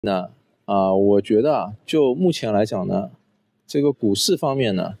我觉得就目前来讲呢，这个股市方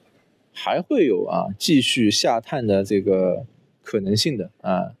面呢，还会有继续下探的这个可能性的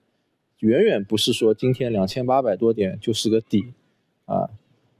远远不是说今天2800多点就是个底啊。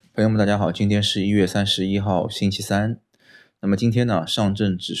朋友们大家好，今天是1月31号星期三。那么今天呢，上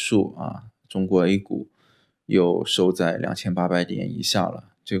证指数中国 A 股又收在2800点以下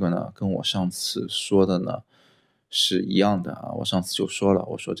了。这个呢，跟我上次说的呢是一样的我上次就说了，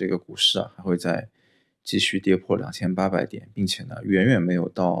我说这个股市还会再继续跌破2800点，并且呢远远没有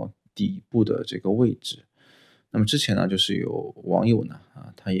到底部的这个位置。那么之前呢，就是有网友呢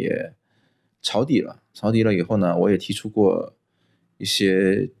他也抄底了以后呢，我也提出过一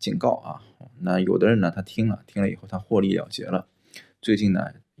些警告那有的人呢，他听了以后他获利了结了，最近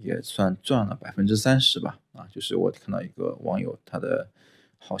呢也算赚了30%吧就是我看到一个网友他的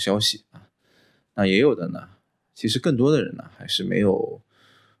好消息那也有的呢，其实更多的人呢还是没有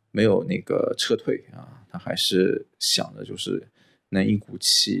那个撤退他还是想着就是能一股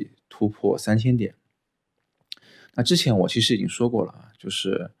气突破3000点。那之前我其实已经说过了就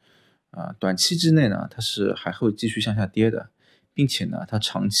是短期之内呢，它是还会继续向下跌的，并且呢，它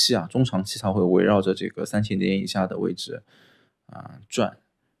长期中长期它会围绕着这个3000点以下的位置转，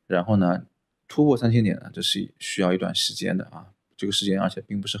然后呢，突破3000点呢，这是需要一段时间的这个时间而且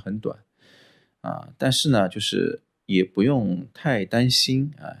并不是很短但是呢，就是也不用太担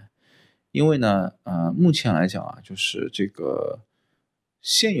心因为呢，目前来讲就是这个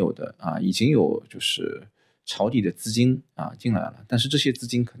现有的已经有就是抄底的资金进来了，但是这些资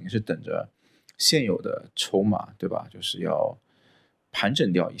金肯定是等着现有的筹码，对吧？就是要盘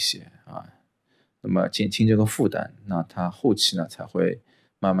整掉一些那么减轻这个负担，那它后期呢才会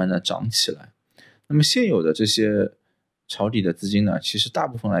慢慢的涨起来。那么现有的这些抄底的资金呢，其实大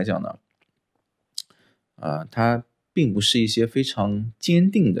部分来讲呢，它并不是一些非常坚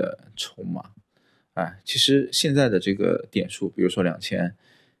定的筹码其实现在的这个点数，比如说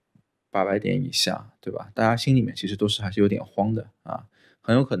2800点以下，对吧？大家心里面其实都是还是有点慌的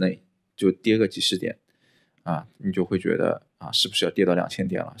很有可能就跌个几十点你就会觉得是不是要跌到2000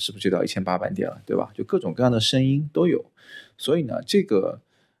点了？是不是就到1800点了？对吧？就各种各样的声音都有。所以呢，这个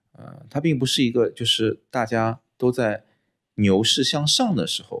它并不是一个就是大家都在牛市向上的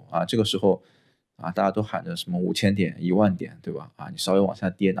时候这个时候大家都喊着什么5000点、10000点，对吧？你稍微往下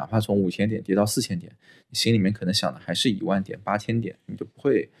跌，哪怕从5000点跌到4000点，你心里面可能想的还是10000点、8000点，你就不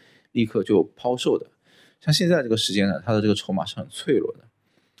会立刻就抛售的。像现在这个时间呢，它的这个筹码是很脆弱的，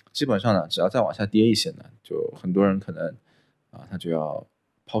基本上呢，只要再往下跌一些呢，就很多人可能他就要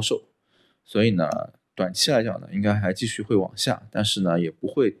抛售。所以呢，短期来讲呢，应该还继续会往下，但是呢，也不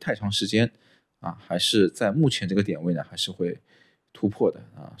会太长时间还是在目前这个点位呢，还是会突破的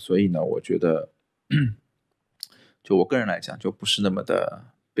所以呢，我觉得就我个人来讲，就不是那么的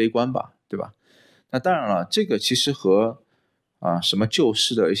悲观吧，对吧？那当然了，这个其实和什么救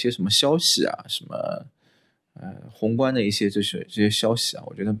市的一些什么消息什么宏观的一些这些消息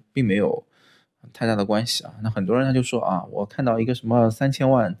我觉得并没有太大的关系那很多人他就说我看到一个什么3000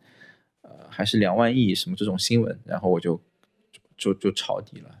万还是2万亿什么这种新闻，然后我就抄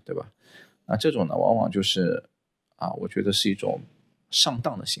底了，对吧？那这种呢，往往就是我觉得是一种上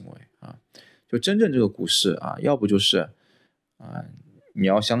当的行为就真正这个股市要不就是你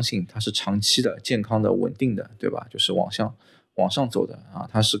要相信它是长期的、健康的、稳定的，对吧？就是往上走的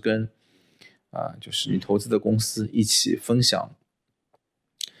它是跟就是你投资的公司一起分享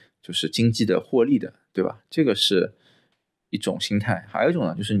就是经济的获利的，对吧？这个是一种心态。还有一种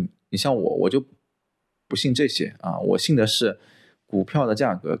呢，就是你像我就不信这些我信的是股票的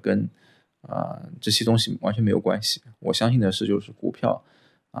价格跟这些东西完全没有关系。我相信的是就是股票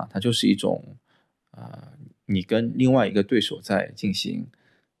它就是一种你跟另外一个对手在进行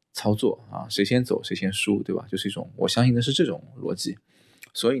操作谁先走谁先输，对吧？就是一种我相信的是这种逻辑。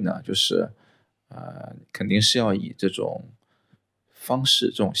所以呢，就是肯定是要以这种方式、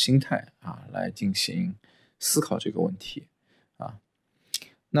这种心态来进行思考这个问题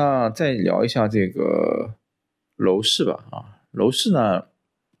那再聊一下这个楼市吧楼市呢，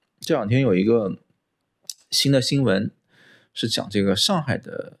这两天有一个新的新闻是讲这个上海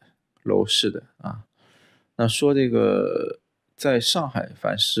的楼市的那说这个在上海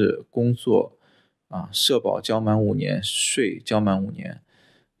凡是工作社保交满5年、税交满5年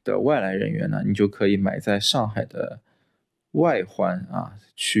的外来人员呢，你就可以买在上海的外环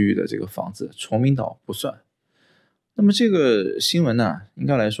区域的这个房子，崇明岛不算。那么这个新闻呢，应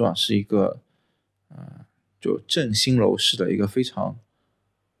该来说是一个就振兴楼市的一个非常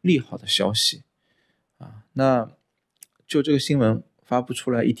利好的消息那就这个新闻发布出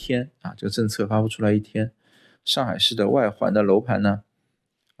来一天这个政策发布出来一天，上海市的外环的楼盘呢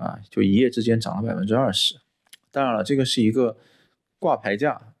就一夜之间涨了20%。当然了，这个是一个挂牌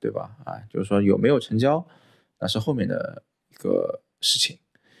价，对吧？就是说有没有成交，那是后面的一个事情。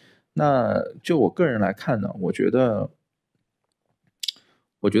那就我个人来看呢，我觉得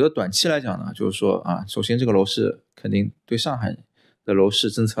短期来讲呢，就是说首先这个楼市肯定对上海的楼市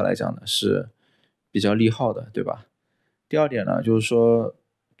政策来讲呢是比较利好的，对吧？第二点呢，就是说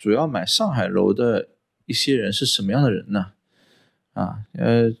主要买上海楼的一些人是什么样的人呢？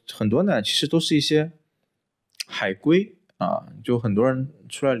很多呢其实都是一些海归就很多人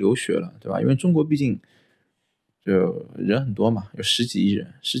出来留学了，对吧？因为中国毕竟就人很多嘛，有十几亿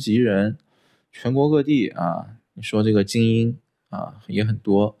人，全国各地你说这个精英也很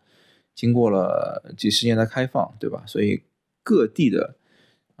多，经过了几十年的开放，对吧？所以各地的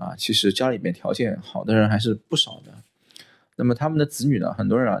其实家里面条件好的人还是不少的。那么他们的子女呢，很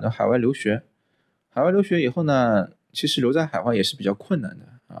多人在海外留学以后呢，其实留在海外也是比较困难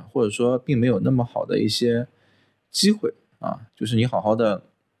的或者说并没有那么好的一些机会就是你好好的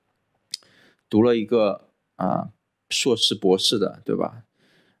读了一个硕士博士的，对吧？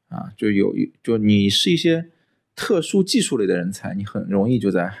就你是一些特殊技术类的人才，你很容易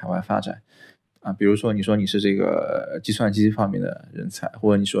就在海外发展比如说你说你是这个计算机方面的人才，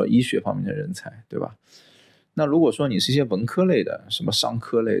或者你说医学方面的人才，对吧？那如果说你是一些文科类的，什么商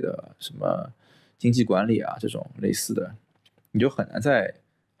科类的，什么经济管理这种类似的，你就很难在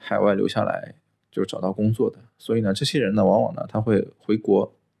海外留下来就找到工作的。所以呢，这些人呢，往往呢他会回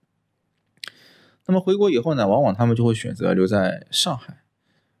国。那么回国以后呢，往往他们就会选择留在上海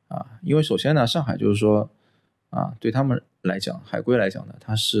因为首先呢，上海就是说对他们来讲，海归来讲呢，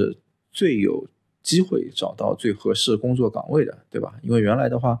它是最有机会找到最合适工作岗位的，对吧？因为原来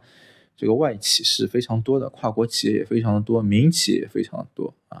的话，这个外企是非常多的，跨国企业也非常的多，民企也非常的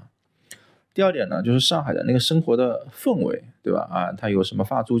多第二点呢，就是上海的那个生活的氛围，对吧？它有什么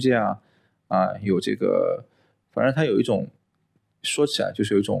法租界有这个，反正它有一种说起来就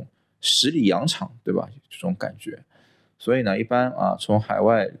是有一种十里洋场，对吧？这种感觉。所以呢，一般从海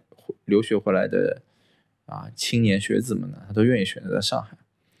外留学回来的青年学子们呢，他都愿意选择在上海。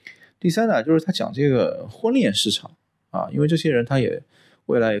第三呢，就是他讲这个婚恋市场因为这些人他也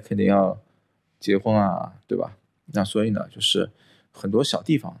未来也肯定要结婚对吧？那所以呢，就是很多小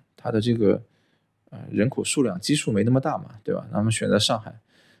地方它的这个人口数量基数没那么大嘛，对吧？那么选择上海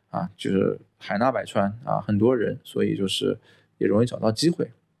就是海纳百川很多人，所以就是也容易找到机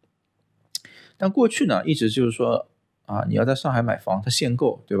会。但过去呢，一直就是说你要在上海买房，它限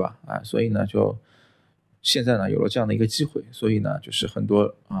购，对吧？所以呢，就现在呢有了这样的一个机会，所以呢，就是很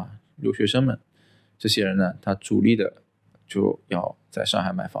多留学生们，这些人呢，他主力的就要在上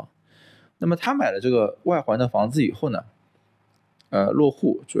海买房。那么他买了这个外环的房子以后呢，落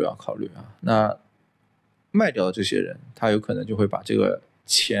户主要考虑那卖掉的这些人，他有可能就会把这个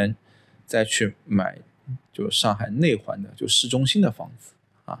钱再去买就上海内环的就市中心的房子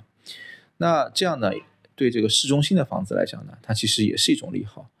那这样呢，对这个市中心的房子来讲呢，它其实也是一种利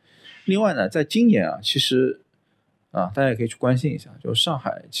好。另外呢，在今年其实大家也可以去关心一下，就上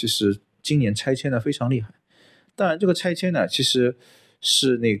海其实今年拆迁的非常厉害。当然这个拆迁呢，其实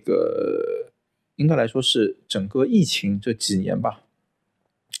是那个应该来说是整个疫情这几年吧，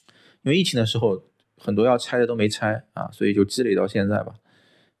因为疫情的时候很多要拆的都没拆所以就积累到现在吧，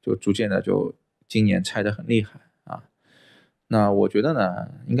就逐渐的就今年拆的很厉害那我觉得呢，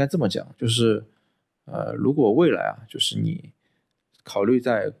应该这么讲，就是如果未来就是你考虑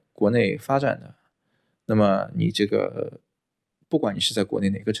在国内发展的，那么你这个不管你是在国内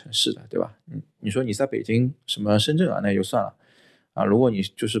哪个城市的，对吧？你说你在北京什么深圳那也就算了如果你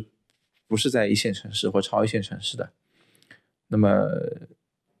就是不是在一线城市或超一线城市的，那么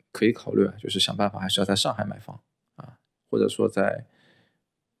可以考虑就是想办法还是要在上海买房或者说在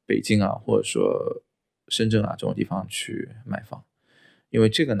北京或者说深圳这种地方去买房，因为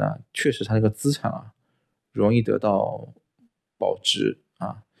这个呢，确实它这个资产容易得到保值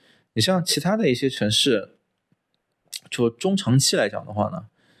你像其他的一些城市，就中长期来讲的话呢，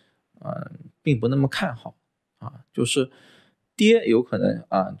并不那么看好就是跌有可能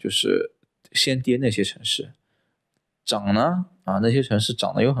就是先跌那些城市，涨呢那些城市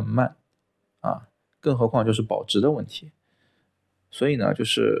涨得又很慢更何况就是保值的问题。所以呢，就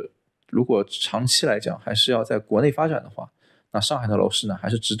是如果长期来讲还是要在国内发展的话，那上海的楼市呢还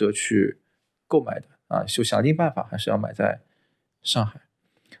是值得去购买的就想尽办法还是要买在上海。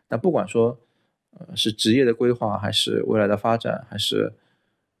那不管说是职业的规划，还是未来的发展，还是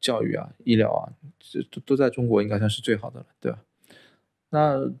教育医疗这都在中国应该算是最好的了，对吧？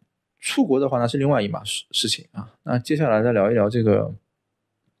那出国的话那是另外一码事情那接下来再聊一聊这个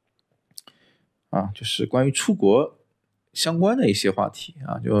就是关于出国相关的一些话题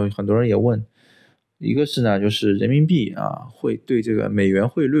啊，就很多人也问，一个是呢，就是人民币啊会对这个美元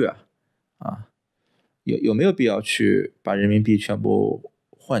汇率啊有没有必要去把人民币全部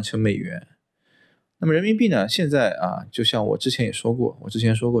换成美元？那么人民币呢，现在啊，就像我之前也说过，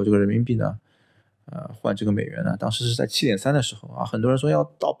这个人民币呢，换这个美元呢，当时是在7.3的时候啊，很多人说要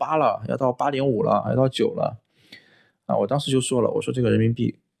到8了，要到8.5了，要到9了啊，我当时就说了，我说这个人民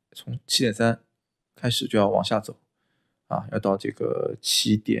币从7.3开始就要往下走啊，要到这个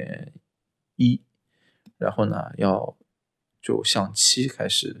7.1，然后呢，就向7开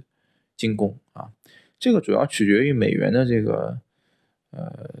始进攻啊。这个主要取决于美元的这个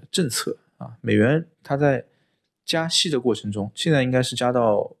政策啊，美元它在加息的过程中，现在应该是加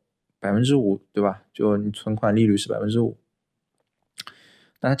到5%，对吧？就你存款利率是5%，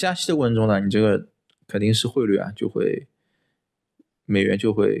那它加息的过程中呢，你这个肯定是汇率啊美元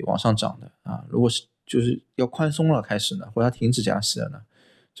就会往上涨的啊。如果是就是要宽松了开始呢，或者它停止加息了呢，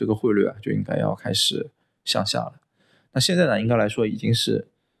这个汇率啊就应该要开始向下了。那现在呢，应该来说已经是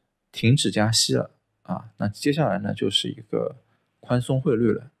停止加息了啊，那接下来呢就是一个宽松汇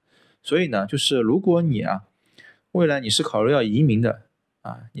率了。所以呢，就是如果你啊未来你是考虑要移民的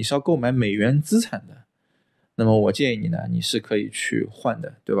啊，你是要购买美元资产的，那么我建议你呢，你是可以去换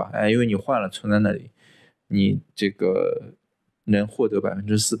的，对吧？因为你换了存在那里，你这个能获得4%、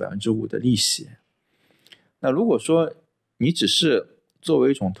5%的利息。那如果说你只是作为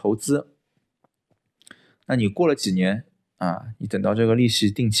一种投资，那你过了几年啊，你等到这个利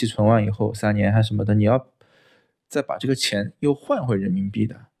息定期存完以后，3年还什么的，你要再把这个钱又换回人民币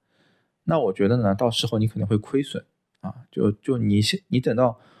的，那我觉得呢，到时候你可能会亏损啊。就你等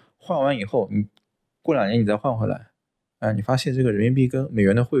到换完以后，你过2年你再换回来，你发现这个人民币跟美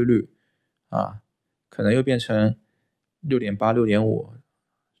元的汇率啊，可能又变成6.8、6.5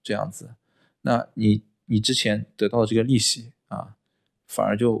这样子，那你之前得到的这个利息啊，反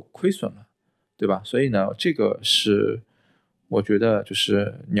而就亏损了，对吧？所以呢，这个是我觉得就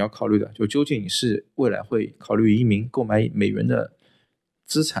是你要考虑的，就究竟你是未来会考虑移民购买美元的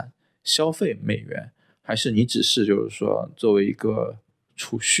资产消费美元，还是你只是就是说作为一个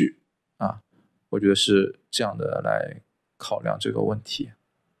储蓄啊？我觉得是这样的来考量这个问题。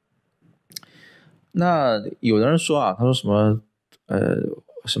那有的人说啊，他说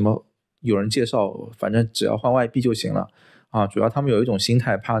什么有人介绍，反正只要换外币就行了啊，主要他们有一种心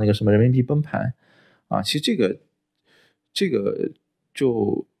态，怕那个什么人民币崩盘啊。其实这个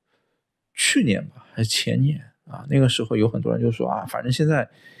就去年吧，还是前年啊，那个时候有很多人就说啊，反正现在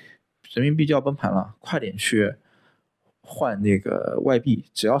人民币就要崩盘了，快点去换那个外币，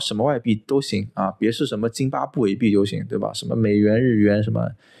只要什么外币都行啊，别是什么津巴布韦币就行，对吧？什么美元、日元什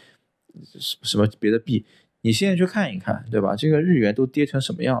么别的币，你现在去看一看，对吧？这个日元都跌成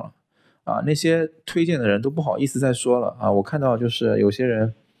什么样了啊？那些推荐的人都不好意思再说了啊！我看到就是有些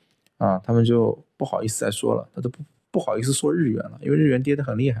人啊，他们就不好意思再说了，他都不好意思说日元了，因为日元跌得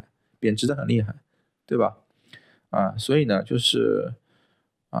很厉害，贬值得很厉害，对吧？啊，所以呢，就是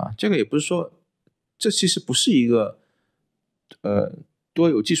啊，这个也不是说，这其实不是一个多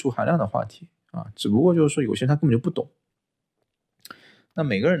有技术含量的话题啊，只不过就是说有些人他根本就不懂。那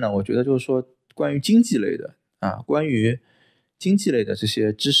每个人呢，我觉得就是说关于经济类的这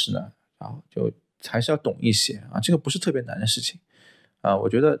些知识呢，就还是要懂一些啊，这个不是特别难的事情啊。我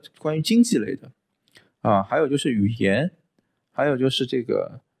觉得关于经济类的啊，还有就是语言，还有就是这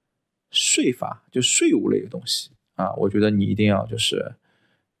个税法，就税务类的东西啊，我觉得你一定要就是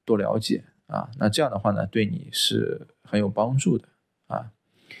多了解啊，那这样的话呢，对你是很有帮助的啊。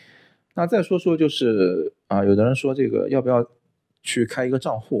那再说说就是啊，有的人说这个要不要去开一个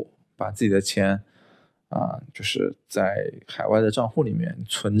账户，把自己的钱啊，就是在海外的账户里面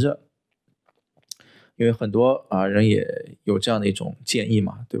存着，因为很多人也有这样的一种建议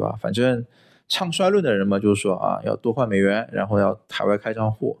嘛，对吧？反正唱衰论的人嘛，就是说啊，要多换美元，然后要海外开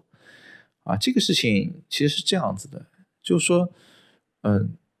账户啊，这个事情其实是这样子的，就是说，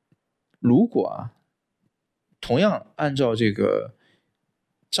如果同样按照这个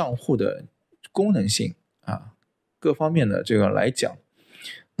账户的功能性啊，各方面的这个来讲，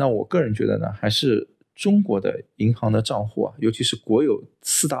那我个人觉得呢，还是中国的银行的账户尤其是国有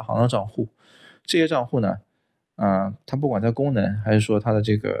4大行的账户，这些账户呢，它不管在功能还是说它的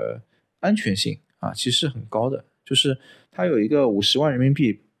这个安全性其实是很高的，就是它有一个50万人民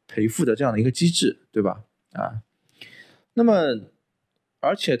币赔付的这样的一个机制，对吧？那么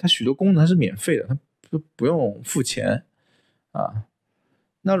而且它许多功能是免费的，它不用付钱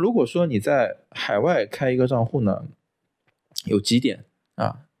那如果说你在海外开一个账户呢，有几点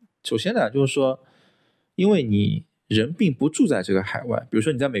首先呢，就是说，因为你人并不住在这个海外，比如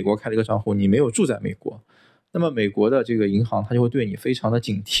说你在美国开了一个账户，你没有住在美国，那么美国的这个银行它就会对你非常的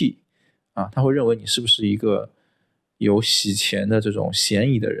警惕啊，他会认为你是不是一个有洗钱的这种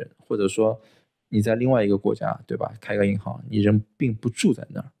嫌疑的人，或者说你在另外一个国家，对吧，开个银行，你人并不住在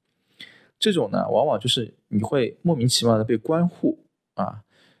那儿，这种呢往往就是你会莫名其妙的被关户啊，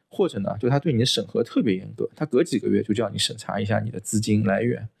或者呢就他对你的审核特别严格，他隔几个月就叫你审查一下你的资金来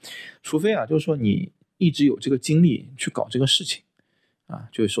源，除非啊就是说你一直有这个精力去搞这个事情啊，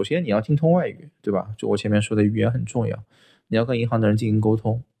就首先你要精通外语，对吧？就我前面说的语言很重要，你要跟银行的人进行沟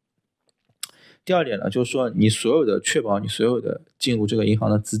通。第二点呢，就是说你所有的确保你所有的进入这个银行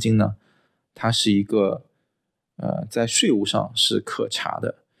的资金呢，它是一个在税务上是可查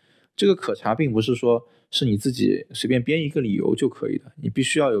的。这个可查并不是说是你自己随便编一个理由就可以的，你必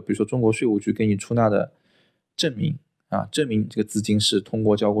须要有比如说中国税务局给你出纳的证明啊，证明这个资金是通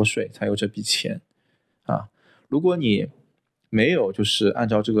过交过税才有这笔钱啊。如果你没有就是按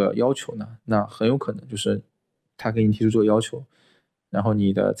照这个要求呢，那很有可能就是他给你提出这个要求，然后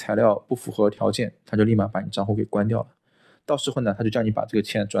你的材料不符合条件，他就立马把你账户给关掉了。到时候呢，他就叫你把这个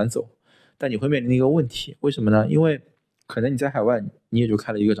钱转走，但你会面临一个问题，为什么呢？因为可能你在海外你也就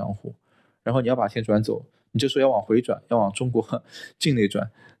开了一个账户，然后你要把钱转走，你就说要往回转，要往中国境内转，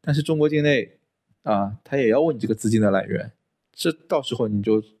但是中国境内啊，他也要问你这个资金的来源，这到时候你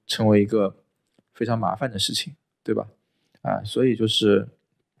就成为一个非常麻烦的事情，对吧？啊，所以就是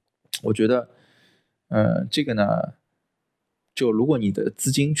我觉得这个呢，就如果你的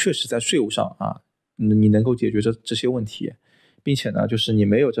资金确实在税务上啊，你能够解决这些问题，并且呢，就是你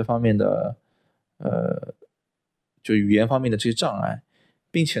没有这方面的就语言方面的这些障碍，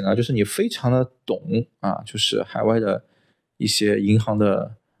并且呢，就是你非常的懂啊，就是海外的一些银行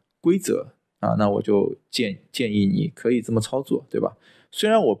的规则啊，那我就建议你可以这么操作，对吧？虽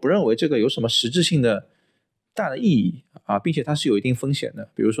然我不认为这个有什么实质性的大的意义啊，并且它是有一定风险的，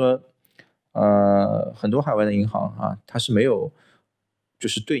比如说很多海外的银行啊，它是没有就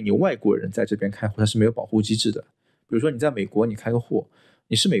是对你外国人在这边开户，它是没有保护机制的。比如说你在美国你开个户，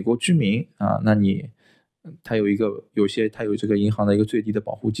你是美国居民啊，那你它有这个银行的一个最低的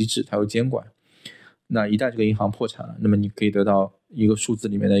保护机制，它有监管。那一旦这个银行破产了，那么你可以得到一个数字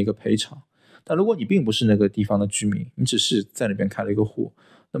里面的一个赔偿。但如果你并不是那个地方的居民，你只是在那边开了一个户，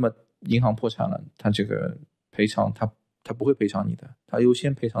那么银行破产了，它这个赔偿它不会赔偿你的，它优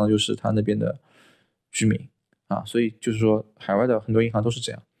先赔偿的就是它那边的居民啊。所以就是说海外的很多银行都是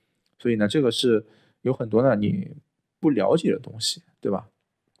这样，所以呢这个是有很多呢你不了解的东西，对吧？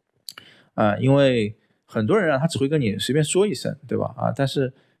因为很多人他只会跟你随便说一声，对吧？但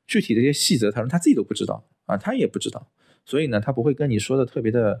是具体的一些细则他自己都不知道啊，他也不知道，所以呢他不会跟你说的特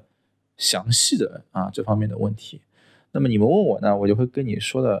别的详细的这方面的问题。那么你们问我呢，我就会跟你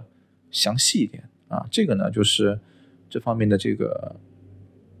说的详细一点啊。这个呢就是这方面的这个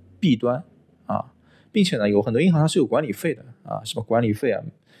弊端啊，并且呢有很多银行它是有管理费的啊，什么管理费啊，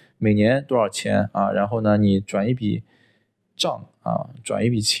每年多少钱啊，然后呢你转一笔账啊，转一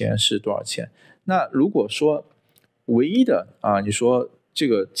笔钱是多少钱。那如果说唯一的你说这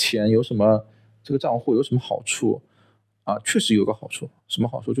个钱有什么，这个账户有什么好处啊？确实有个好处，什么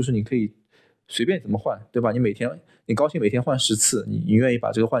好处？就是你可以随便怎么换，对吧？你高兴每天换10次，你愿意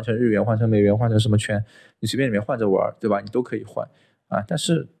把这个换成日元、换成美元、换成什么圈，你随便里面换着玩，对吧？你都可以换啊。但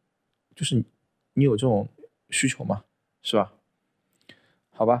是就是你有这种需求嘛，是吧？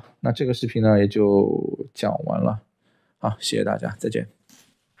好吧，那这个视频呢也就讲完了，好，谢谢大家，再见。